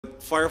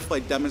Firefly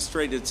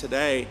demonstrated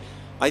today,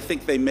 I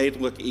think they made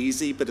look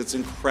easy, but it's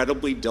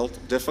incredibly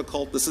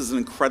difficult. This is an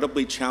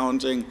incredibly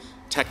challenging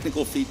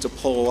technical feat to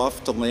pull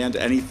off, to land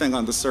anything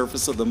on the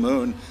surface of the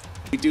moon.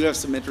 We do have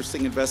some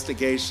interesting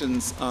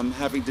investigations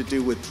having to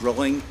do with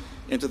drilling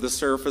into the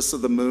surface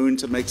of the moon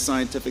to make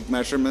scientific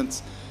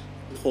measurements,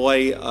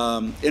 deploy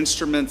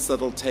instruments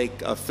that'll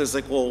take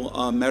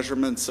physical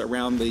measurements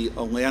around the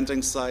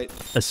landing site.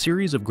 A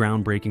series of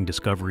groundbreaking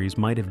discoveries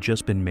might have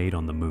just been made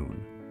on the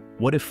moon.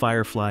 What if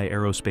Firefly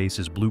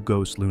Aerospace's Blue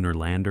Ghost lunar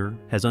lander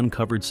has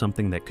uncovered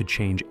something that could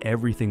change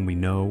everything we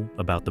know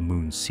about the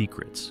moon's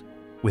secrets?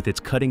 With its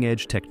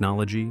cutting-edge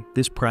technology,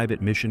 this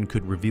private mission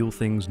could reveal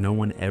things no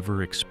one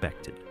ever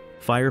expected.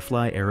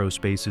 Firefly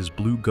Aerospace's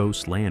Blue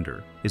Ghost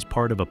lander is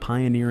part of a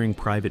pioneering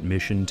private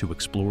mission to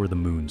explore the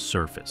moon's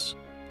surface.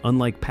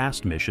 Unlike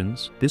past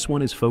missions, this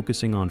one is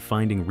focusing on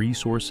finding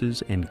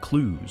resources and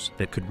clues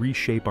that could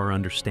reshape our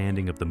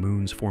understanding of the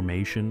moon's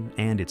formation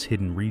and its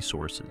hidden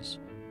resources.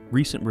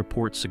 Recent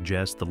reports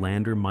suggest the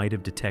lander might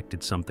have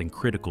detected something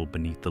critical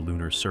beneath the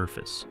lunar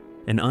surface,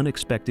 an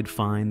unexpected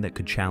find that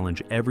could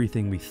challenge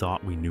everything we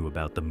thought we knew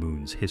about the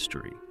moon's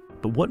history.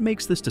 But what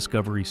makes this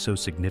discovery so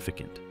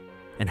significant?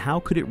 And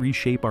how could it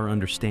reshape our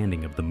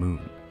understanding of the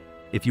moon?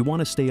 If you want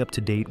to stay up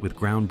to date with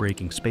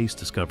groundbreaking space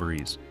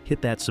discoveries,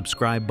 hit that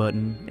subscribe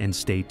button and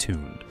stay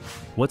tuned.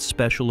 What's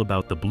special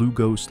about the Blue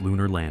Ghost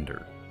lunar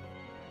lander?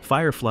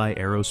 Firefly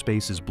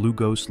Aerospace's Blue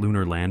Ghost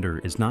lunar lander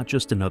is not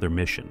just another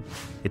mission.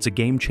 It's a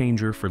game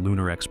changer for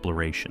lunar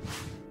exploration.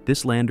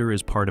 This lander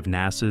is part of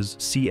NASA's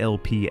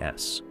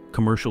CLPS,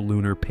 Commercial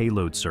Lunar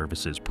Payload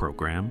Services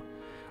program,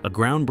 a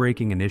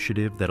groundbreaking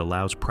initiative that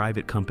allows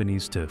private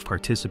companies to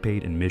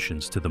participate in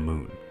missions to the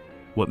moon.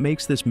 What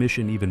makes this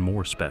mission even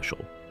more special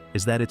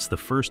is that it's the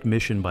first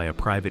mission by a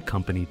private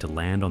company to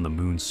land on the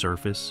moon's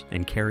surface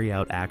and carry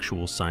out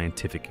actual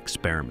scientific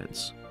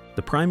experiments.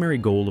 The primary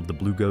goal of the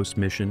Blue Ghost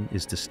mission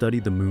is to study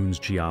the moon's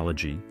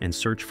geology and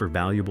search for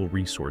valuable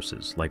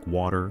resources like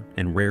water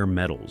and rare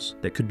metals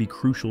that could be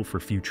crucial for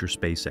future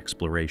space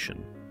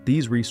exploration.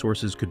 These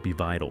resources could be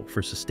vital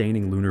for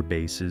sustaining lunar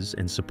bases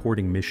and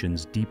supporting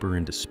missions deeper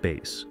into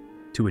space.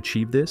 To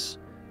achieve this,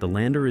 the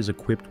lander is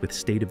equipped with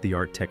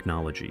state-of-the-art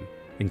technology,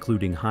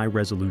 including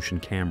high-resolution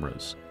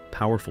cameras,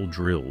 powerful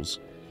drills,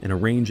 and a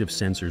range of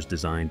sensors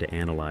designed to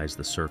analyze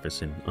the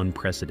surface in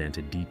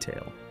unprecedented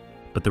detail.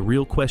 But the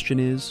real question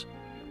is,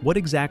 what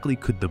exactly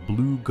could the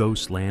Blue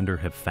Ghost lander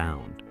have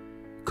found?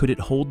 Could it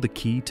hold the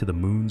key to the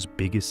moon's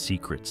biggest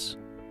secrets?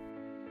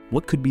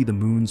 What could be the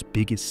moon's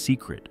biggest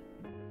secret?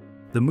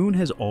 The moon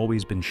has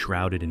always been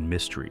shrouded in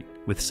mystery,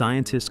 with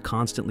scientists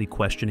constantly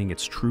questioning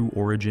its true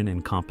origin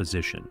and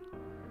composition.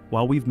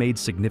 While we've made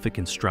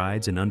significant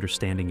strides in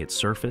understanding its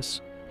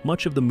surface,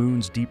 much of the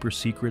moon's deeper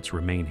secrets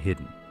remain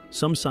hidden.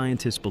 Some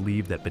scientists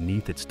believe that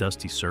beneath its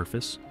dusty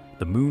surface,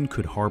 the moon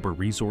could harbor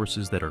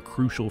resources that are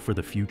crucial for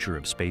the future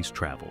of space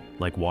travel,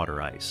 like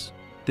water ice.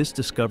 This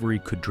discovery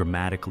could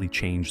dramatically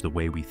change the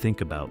way we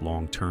think about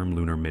long-term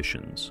lunar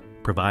missions,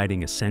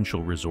 providing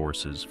essential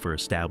resources for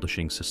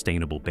establishing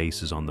sustainable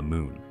bases on the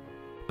moon.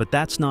 But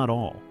that's not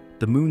all.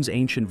 The moon's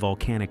ancient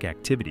volcanic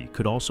activity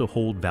could also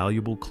hold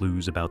valuable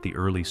clues about the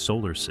early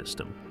solar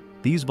system.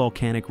 These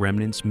volcanic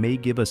remnants may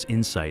give us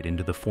insight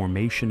into the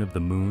formation of the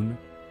moon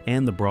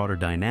and the broader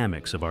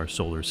dynamics of our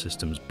solar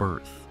system's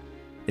birth.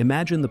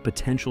 Imagine the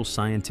potential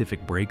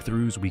scientific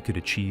breakthroughs we could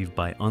achieve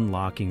by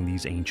unlocking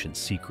these ancient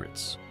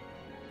secrets.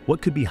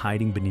 What could be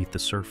hiding beneath the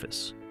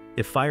surface?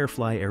 If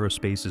Firefly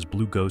Aerospace's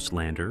Blue Ghost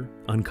lander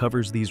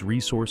uncovers these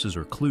resources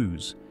or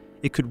clues,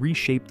 it could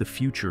reshape the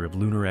future of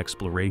lunar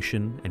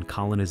exploration and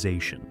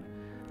colonization,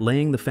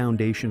 laying the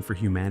foundation for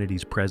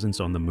humanity's presence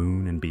on the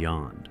moon and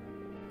beyond.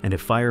 And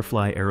if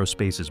Firefly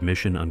Aerospace's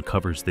mission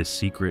uncovers this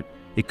secret,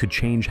 it could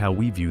change how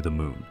we view the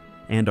moon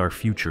and our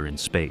future in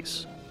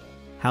space.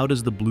 How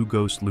does the Blue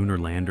Ghost lunar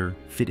lander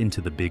fit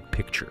into the big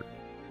picture?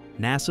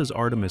 NASA's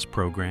Artemis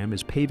program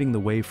is paving the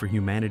way for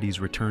humanity's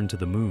return to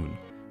the moon,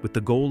 with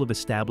the goal of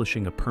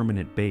establishing a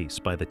permanent base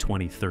by the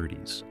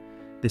 2030s.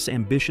 This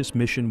ambitious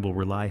mission will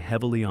rely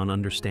heavily on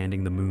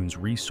understanding the moon's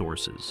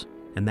resources,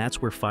 and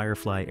that's where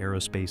Firefly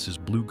Aerospace's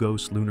Blue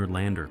Ghost lunar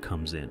lander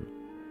comes in.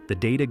 The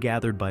data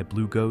gathered by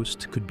Blue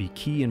Ghost could be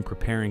key in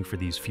preparing for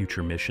these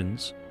future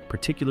missions,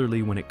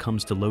 particularly when it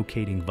comes to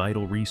locating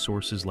vital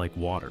resources like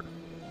water.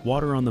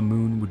 Water on the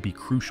moon would be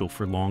crucial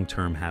for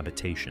long-term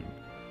habitation,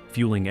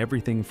 fueling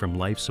everything from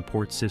life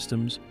support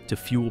systems to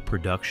fuel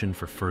production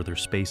for further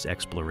space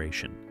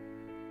exploration.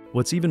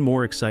 What's even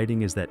more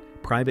exciting is that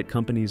private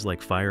companies like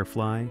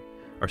Firefly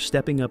are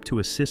stepping up to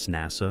assist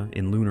NASA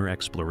in lunar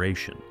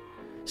exploration,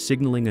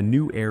 signaling a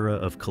new era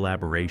of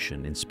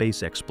collaboration in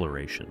space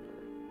exploration.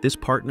 This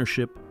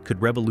partnership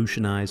could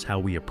revolutionize how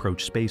we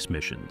approach space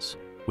missions,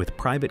 with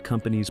private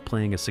companies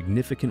playing a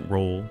significant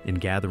role in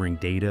gathering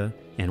data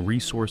and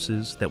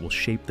resources that will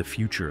shape the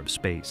future of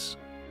space.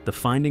 The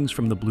findings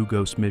from the Blue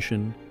Ghost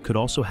mission could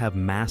also have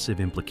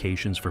massive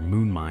implications for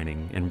moon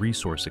mining and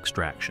resource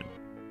extraction.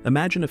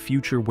 Imagine a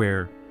future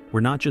where we're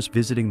not just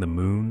visiting the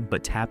moon,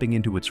 but tapping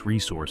into its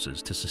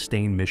resources to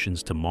sustain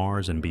missions to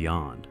Mars and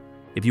beyond.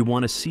 If you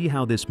want to see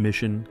how this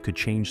mission could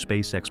change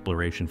space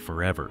exploration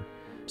forever,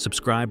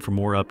 subscribe for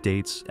more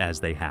updates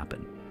as they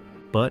happen.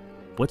 But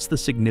what's the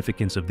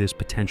significance of this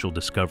potential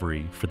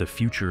discovery for the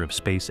future of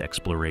space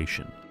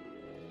exploration?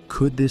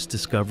 Could this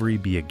discovery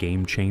be a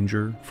game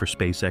changer for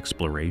space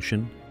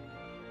exploration?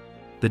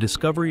 The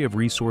discovery of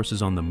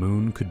resources on the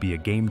moon could be a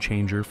game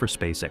changer for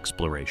space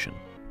exploration.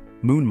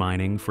 Moon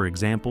mining, for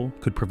example,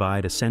 could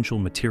provide essential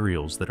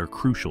materials that are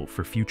crucial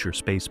for future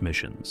space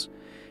missions,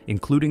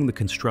 including the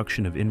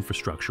construction of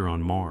infrastructure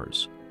on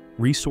Mars.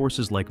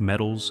 Resources like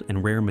metals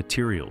and rare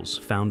materials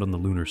found on the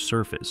lunar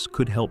surface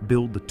could help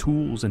build the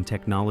tools and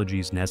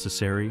technologies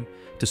necessary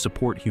to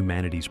support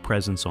humanity's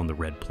presence on the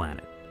red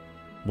planet.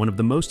 One of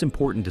the most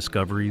important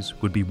discoveries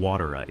would be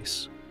water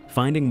ice.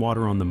 Finding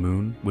water on the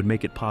moon would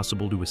make it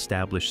possible to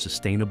establish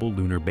sustainable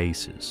lunar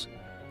bases,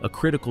 a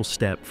critical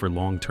step for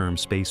long-term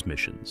space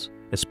missions,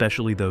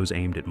 especially those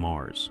aimed at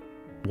Mars.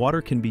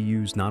 Water can be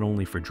used not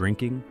only for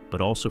drinking,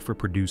 but also for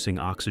producing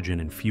oxygen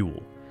and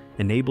fuel,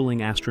 enabling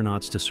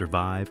astronauts to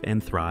survive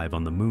and thrive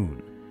on the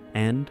moon,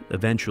 and,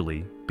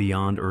 eventually,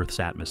 beyond Earth's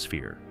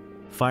atmosphere.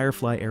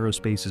 Firefly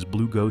Aerospace's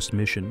Blue Ghost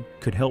mission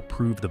could help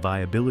prove the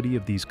viability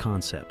of these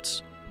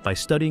concepts. By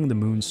studying the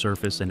moon's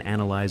surface and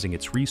analyzing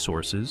its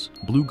resources,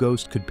 Blue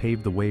Ghost could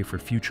pave the way for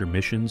future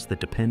missions that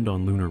depend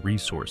on lunar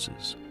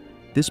resources.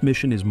 This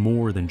mission is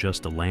more than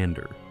just a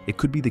lander. It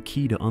could be the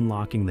key to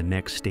unlocking the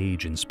next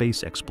stage in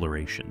space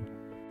exploration.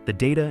 The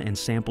data and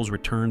samples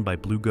returned by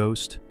Blue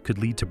Ghost could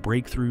lead to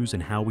breakthroughs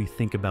in how we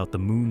think about the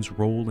moon's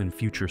role in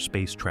future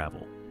space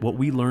travel. What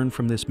we learn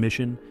from this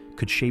mission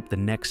could shape the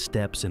next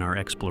steps in our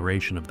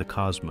exploration of the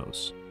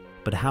cosmos.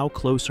 But how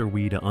close are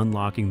we to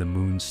unlocking the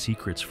moon's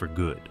secrets for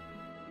good?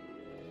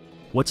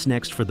 What's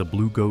next for the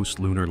Blue Ghost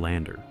lunar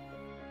lander?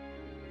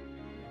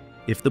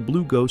 If the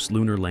Blue Ghost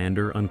lunar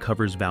lander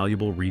uncovers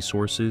valuable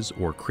resources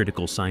or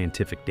critical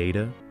scientific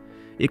data,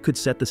 it could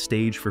set the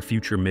stage for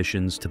future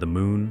missions to the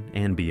moon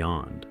and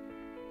beyond.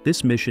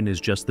 This mission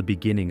is just the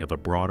beginning of a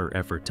broader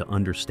effort to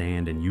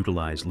understand and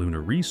utilize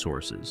lunar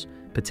resources,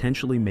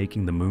 potentially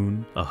making the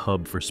moon a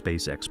hub for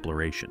space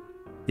exploration.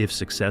 If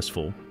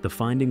successful, the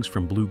findings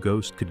from Blue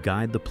Ghost could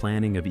guide the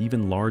planning of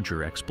even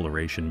larger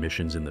exploration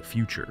missions in the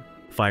future.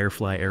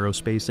 Firefly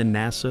Aerospace and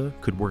NASA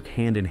could work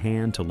hand in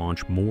hand to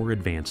launch more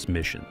advanced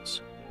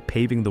missions,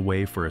 paving the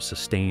way for a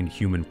sustained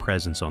human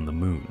presence on the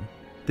moon.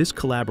 This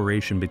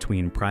collaboration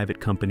between private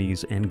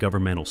companies and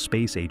governmental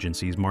space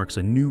agencies marks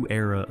a new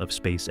era of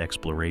space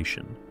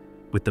exploration,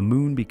 with the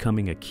moon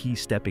becoming a key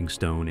stepping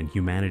stone in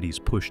humanity's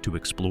push to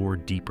explore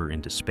deeper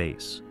into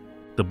space.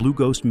 The Blue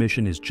Ghost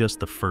mission is just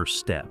the first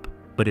step,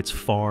 but it's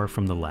far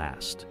from the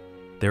last.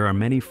 There are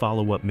many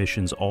follow-up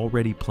missions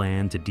already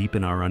planned to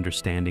deepen our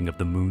understanding of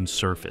the moon's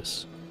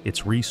surface,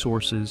 its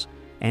resources,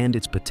 and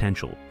its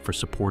potential for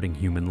supporting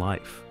human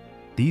life.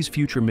 These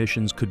future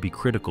missions could be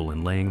critical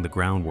in laying the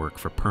groundwork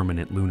for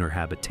permanent lunar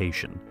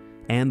habitation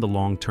and the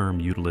long-term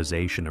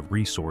utilization of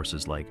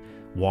resources like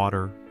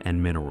water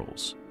and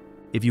minerals.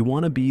 If you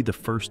want to be the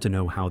first to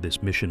know how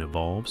this mission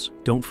evolves,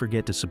 don't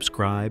forget to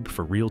subscribe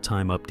for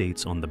real-time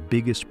updates on the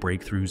biggest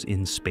breakthroughs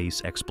in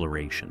space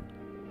exploration.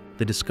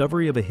 The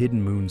discovery of a hidden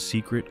moon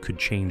secret could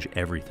change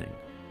everything.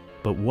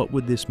 But what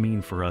would this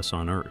mean for us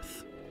on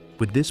Earth?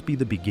 Would this be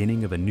the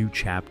beginning of a new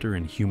chapter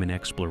in human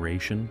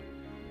exploration?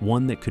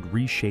 One that could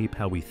reshape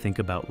how we think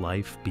about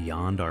life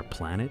beyond our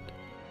planet?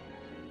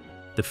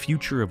 The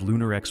future of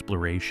lunar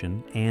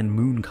exploration and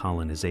moon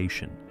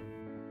colonization.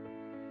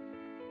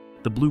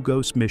 The Blue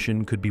Ghost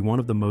mission could be one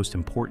of the most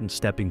important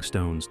stepping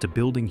stones to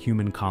building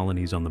human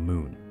colonies on the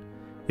moon.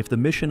 If the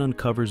mission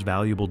uncovers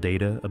valuable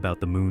data about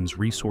the moon's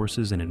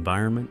resources and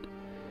environment,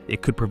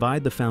 it could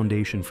provide the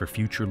foundation for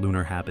future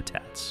lunar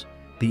habitats.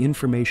 The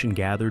information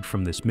gathered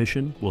from this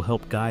mission will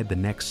help guide the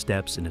next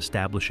steps in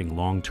establishing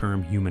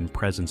long-term human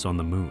presence on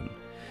the moon,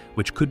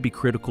 which could be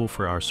critical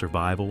for our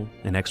survival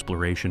and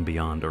exploration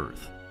beyond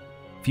Earth.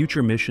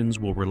 Future missions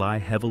will rely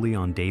heavily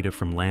on data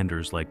from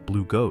landers like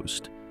Blue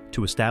Ghost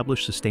to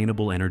establish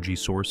sustainable energy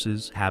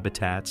sources,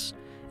 habitats,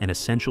 and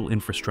essential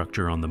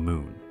infrastructure on the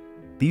moon.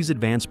 These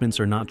advancements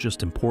are not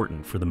just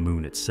important for the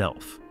moon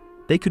itself.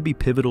 They could be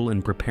pivotal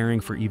in preparing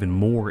for even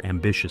more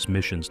ambitious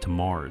missions to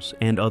Mars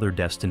and other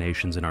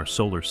destinations in our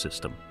solar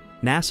system.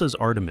 NASA's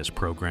Artemis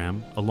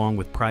program, along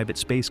with private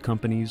space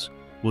companies,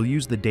 will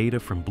use the data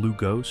from Blue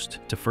Ghost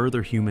to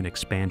further human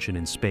expansion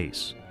in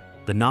space.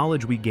 The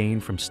knowledge we gain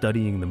from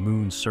studying the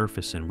moon's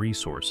surface and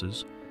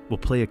resources will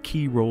play a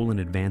key role in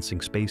advancing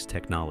space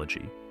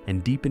technology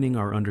and deepening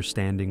our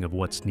understanding of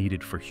what's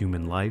needed for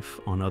human life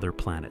on other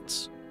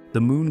planets. The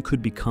moon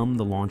could become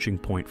the launching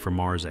point for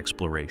Mars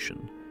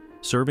exploration,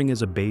 serving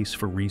as a base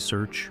for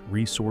research,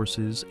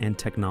 resources, and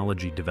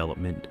technology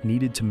development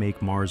needed to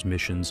make Mars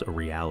missions a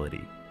reality.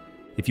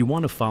 If you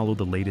want to follow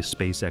the latest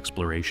space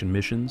exploration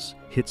missions,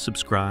 hit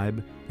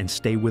subscribe and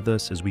stay with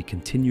us as we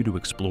continue to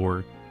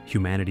explore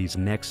humanity's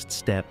next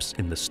steps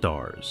in the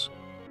stars.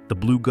 The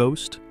Blue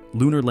Ghost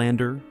Lunar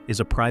Lander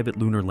is a private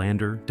lunar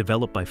lander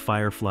developed by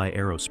Firefly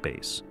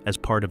Aerospace as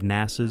part of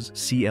NASA's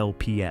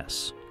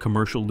CLPS,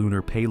 Commercial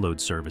Lunar Payload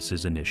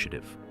Services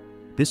initiative.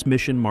 This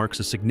mission marks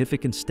a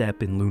significant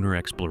step in lunar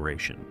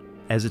exploration,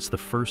 as it's the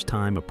first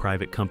time a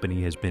private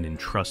company has been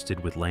entrusted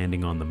with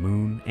landing on the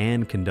moon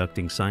and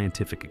conducting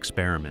scientific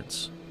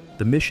experiments.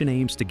 The mission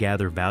aims to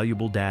gather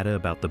valuable data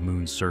about the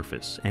moon's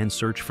surface and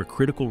search for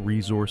critical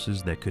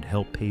resources that could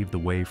help pave the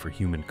way for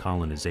human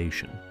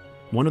colonization.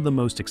 One of the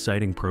most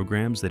exciting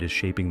programs that is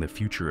shaping the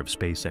future of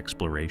space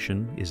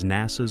exploration is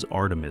NASA's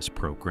Artemis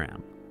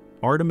program.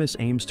 Artemis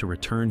aims to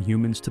return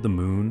humans to the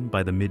moon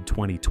by the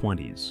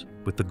mid-2020s,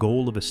 with the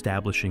goal of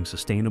establishing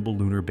sustainable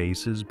lunar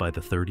bases by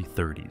the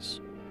 2030s.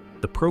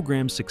 The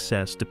program's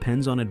success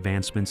depends on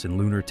advancements in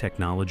lunar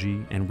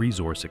technology and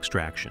resource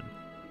extraction,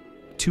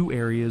 two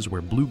areas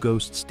where Blue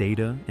Ghost's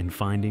data and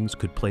findings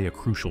could play a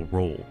crucial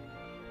role.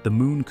 The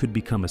moon could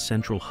become a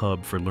central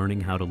hub for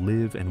learning how to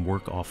live and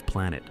work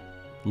off-planet,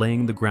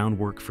 laying the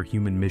groundwork for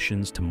human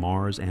missions to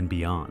Mars and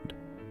beyond.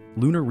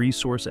 Lunar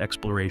resource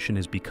exploration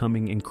is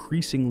becoming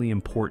increasingly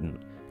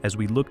important as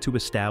we look to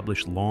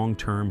establish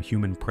long-term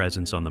human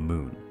presence on the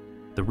moon.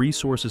 The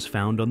resources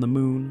found on the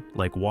moon,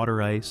 like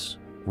water ice,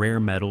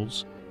 rare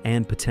metals,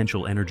 and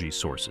potential energy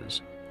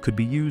sources, could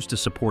be used to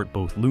support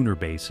both lunar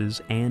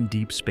bases and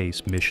deep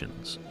space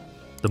missions.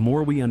 The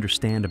more we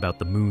understand about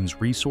the moon's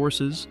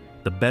resources,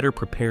 the better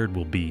prepared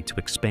we'll be to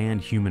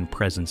expand human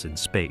presence in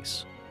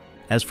space.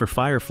 As for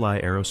Firefly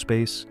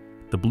Aerospace,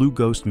 the Blue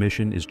Ghost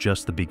mission is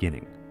just the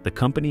beginning. The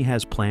company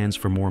has plans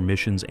for more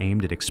missions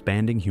aimed at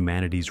expanding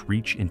humanity's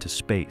reach into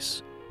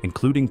space,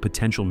 including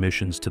potential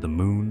missions to the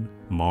moon,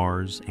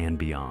 Mars, and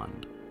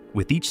beyond.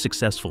 With each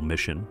successful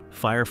mission,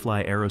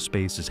 Firefly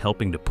Aerospace is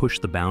helping to push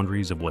the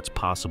boundaries of what's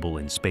possible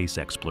in space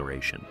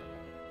exploration.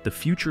 The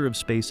future of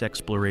space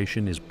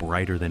exploration is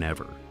brighter than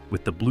ever,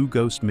 with the Blue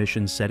Ghost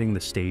mission setting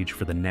the stage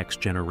for the next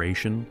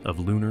generation of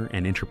lunar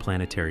and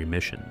interplanetary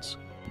missions.